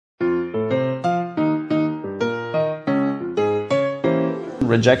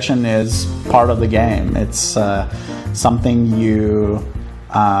rejection is part of the game. It's something you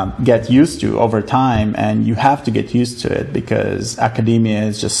get used to over time, and you have to get used to it because academia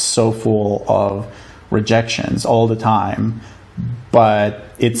is just so full of rejections all the time. But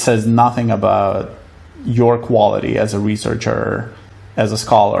it says nothing about your quality as a researcher, as a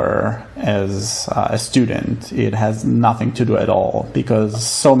scholar, as a student. It has nothing to do at all, because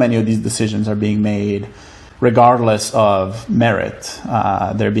so many of these decisions are being made regardless of merit.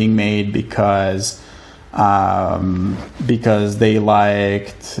 They're being made because they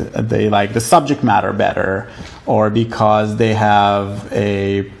like the subject matter better, or because they have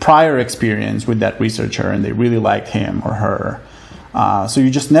a prior experience with that researcher and they really liked him or her. So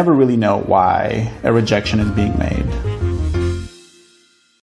you just never really know why a rejection is being made.